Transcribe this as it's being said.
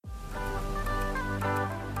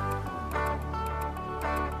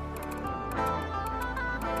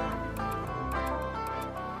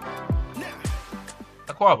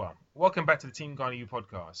Marquaba, welcome back to the Team Ghana U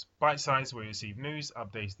podcast, bite-sized where you receive news,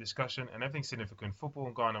 updates, discussion, and everything significant football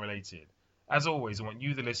and Ghana related. As always, I want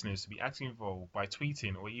you, the listeners, to be actively involved by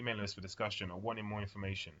tweeting or emailing us for discussion or wanting more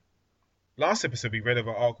information. Last episode, we read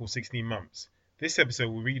over Article 16 months. This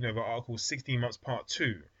episode, we're reading over Article 16 months Part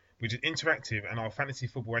 2, which is interactive and our fantasy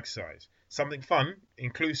football exercise. Something fun,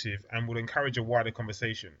 inclusive, and will encourage a wider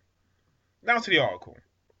conversation. Now to the article.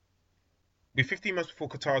 With 15 months before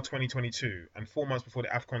Qatar 2022 and 4 months before the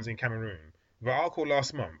AFCONs in Cameroon, with our article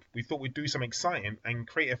last month, we thought we'd do something exciting and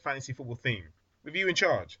create a fantasy football theme, with you in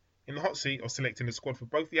charge, in the hot seat of selecting the squad for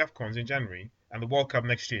both the AFCONs in January and the World Cup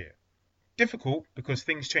next year. Difficult because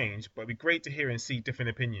things change, but it'd be great to hear and see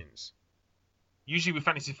different opinions. Usually with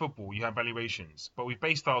fantasy football, you have valuations, but we've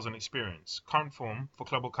based ours on experience, current form for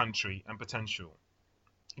club or country, and potential.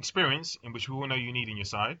 Experience, in which we all know you need in your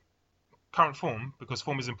side. Current form, because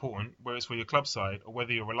form is important, whether it's for your club side or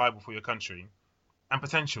whether you're reliable for your country. And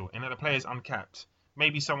potential, in that the player is uncapped.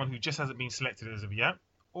 Maybe someone who just hasn't been selected as of yet,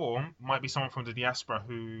 or might be someone from the diaspora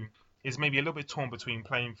who is maybe a little bit torn between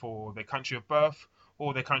playing for their country of birth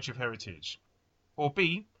or their country of heritage. Or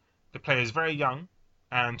B, the player is very young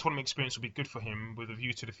and tournament experience will be good for him with a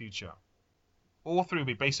view to the future. All three will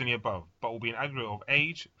be based on the above, but will be an aggregate of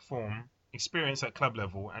age, form, experience at club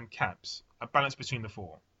level, and caps, a balance between the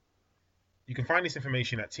four. You can find this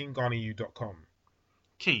information at teamghanau.com.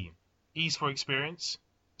 Key: E's for experience,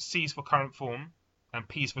 C's for current form, and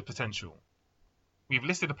P's for potential. We've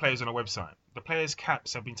listed the players on our website. The players'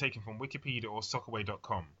 caps have been taken from Wikipedia or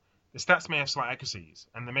Soccerway.com. The stats may have slight accuracies,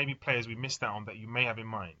 and there may be players we missed out on that you may have in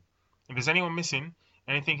mind. If there's anyone missing,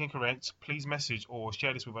 anything incorrect, please message or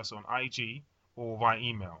share this with us on IG or via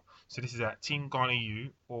email. So this is at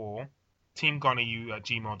teamghanau or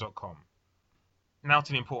teamghanau@gmail.com. Now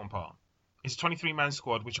to the important part. It's a 23-man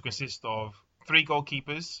squad which will consist of 3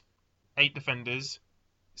 goalkeepers, 8 defenders,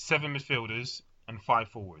 7 midfielders, and 5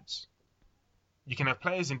 forwards. You can have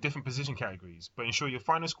players in different position categories, but ensure your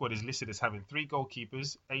final squad is listed as having 3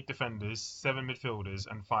 goalkeepers, 8 defenders, 7 midfielders,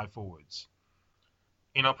 and 5 forwards.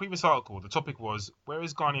 In our previous article, the topic was, where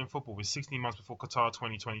is Ghanaian football with 16 months before Qatar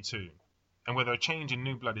 2022, and whether a change in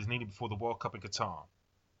new blood is needed before the World Cup in Qatar.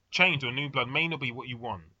 Change or new blood may not be what you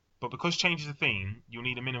want, but because change is a theme, you'll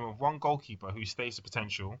need a minimum of 1 goalkeeper who stays a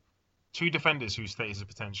potential, 2 defenders who stays a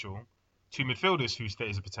potential, 2 midfielders who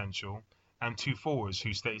stays a potential, and 2 forwards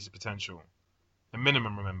who stays a potential. The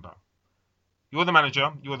minimum, remember. You're the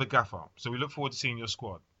manager, you're the gaffer, so we look forward to seeing your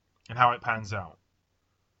squad and how it pans out.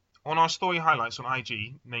 On our story highlights on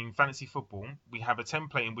IG, named Fantasy Football, we have a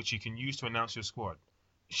template in which you can use to announce your squad.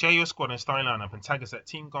 Share your squad and starting lineup and tag us at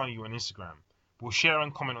Team Ghana U on Instagram. We'll share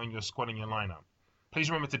and comment on your squad and your lineup. Please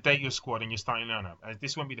remember to date your squad and your starting lineup, as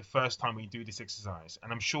this won't be the first time we do this exercise, and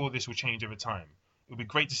I'm sure this will change over time. It will be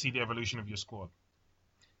great to see the evolution of your squad.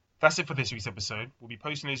 That's it for this week's episode. We'll be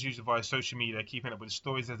posting as usual via social media, keeping up with the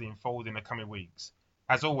stories as they unfold in the coming weeks.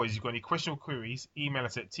 As always, if you've got any questions or queries, email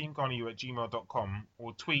us at teamghanau@gmail.com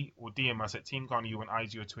or tweet or DM us at teamghanau on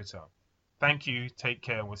IG or Twitter. Thank you, take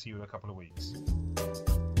care, and we'll see you in a couple of weeks.